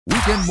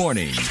Weekend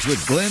Mornings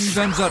with Glenn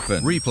van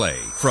Zutphen. Replay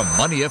from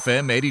Money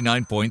FM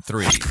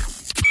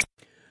 89.3.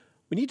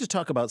 We need to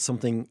talk about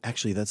something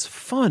actually that's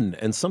fun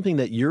and something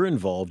that you're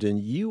involved in.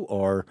 You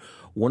are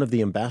one of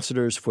the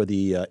ambassadors for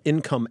the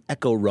Income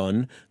Echo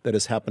Run that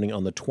is happening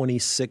on the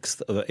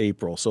 26th of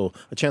April. So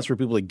a chance for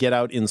people to get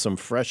out in some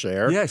fresh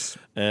air. Yes.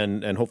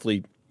 And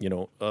hopefully,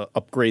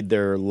 upgrade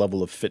their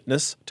level of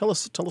fitness. Tell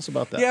us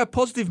about that. Yeah,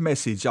 positive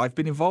message. I've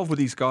been involved with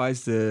these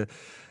guys, the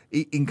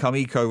Income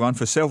Eco Run,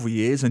 for several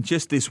years, and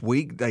just this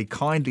week they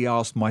kindly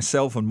asked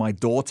myself and my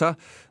daughter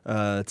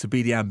to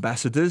be the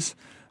ambassadors.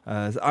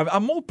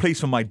 I'm more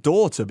pleased for my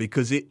daughter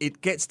because it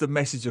gets the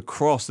message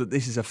across that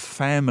this is a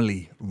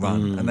family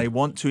run and they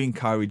want to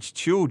encourage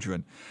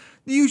children.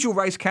 The usual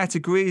race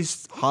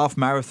categories: half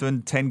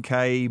marathon,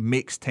 10K,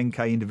 mixed,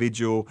 10K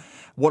individual.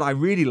 What I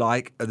really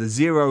like are the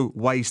zero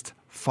waste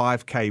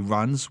 5K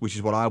runs, which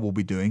is what I will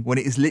be doing, when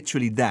it is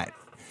literally that.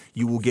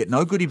 You will get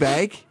no goodie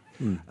bag,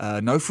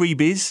 no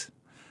freebies,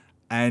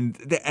 and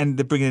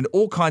they're bringing in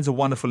all kinds of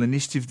wonderful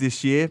initiatives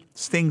this year.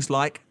 It's things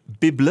like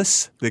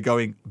bibless. They're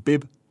going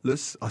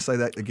bibless. I say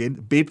that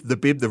again.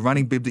 The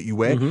running bib that you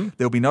wear.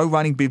 There'll be no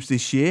running bibs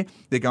this year.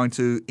 They're going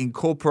to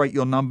incorporate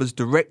your numbers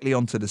directly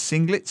onto the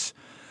singlets.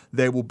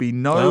 There will be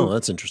no... Oh,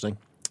 that's interesting.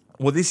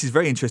 Well, this is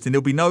very interesting.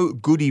 There'll be no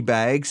goodie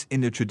bags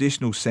in the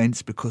traditional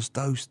sense because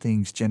those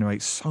things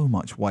generate so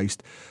much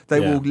waste. They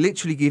will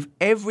literally give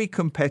every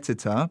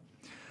competitor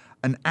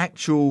an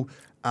actual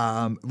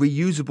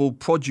reusable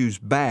produce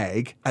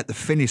bag at the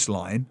finish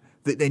line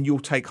that then you'll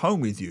take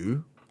home with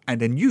you and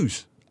then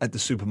use at the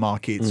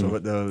supermarkets or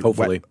at the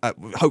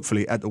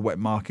hopefully at the wet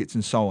markets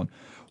and so on.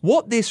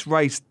 What this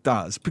race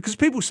does, because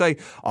people say,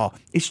 oh,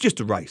 it's just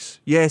a race.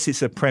 Yes,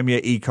 it's a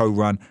Premier Eco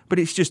Run, but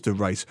it's just a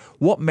race.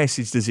 What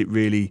message does it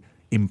really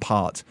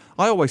impart?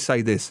 I always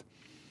say this.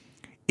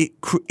 It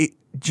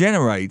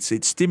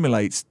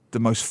stimulates the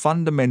most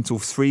fundamental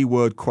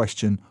three-word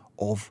question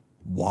of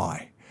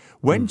why.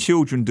 When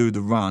children do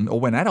the run, or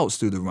when adults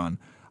do the run,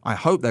 I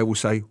hope they will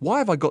say, why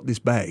have I got this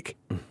bag?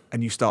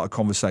 And you start a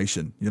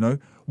conversation,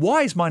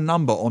 Why is my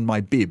number on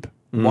my bib?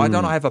 Why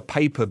don't I have a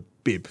paper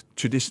bib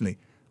traditionally?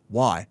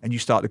 Why? And you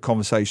start the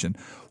conversation.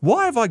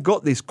 Why have I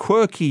got this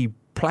quirky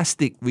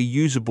plastic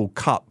reusable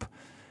cup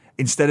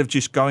instead of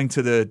just going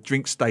to the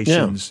drink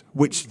stations,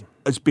 which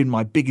has been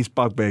my biggest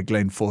bugbear,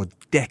 Glenn, for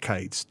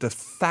decades? The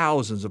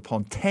thousands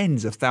upon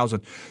tens of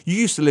thousands. You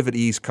used to live at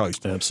the East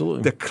Coast.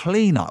 Absolutely. The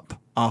cleanup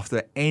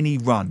after any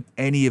run,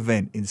 any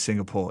event in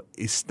Singapore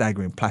is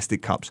staggering.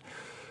 Plastic cups.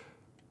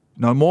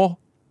 No more.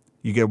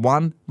 You get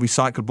one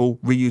recyclable,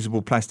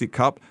 reusable plastic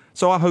cup.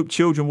 So I hope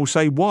children will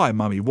say, why,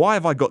 Mummy? Why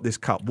have I got this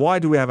cup? Why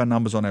do we have our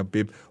numbers on our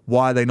bib?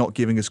 Why are they not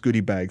giving us goodie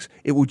bags?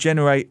 It will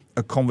generate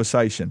a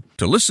conversation.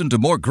 To listen to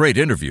more great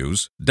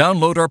interviews,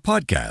 download our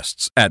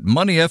podcasts at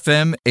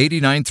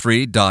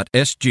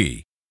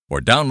moneyfm893.sg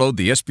or download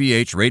the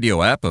SPH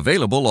radio app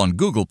available on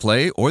Google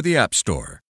Play or the App Store.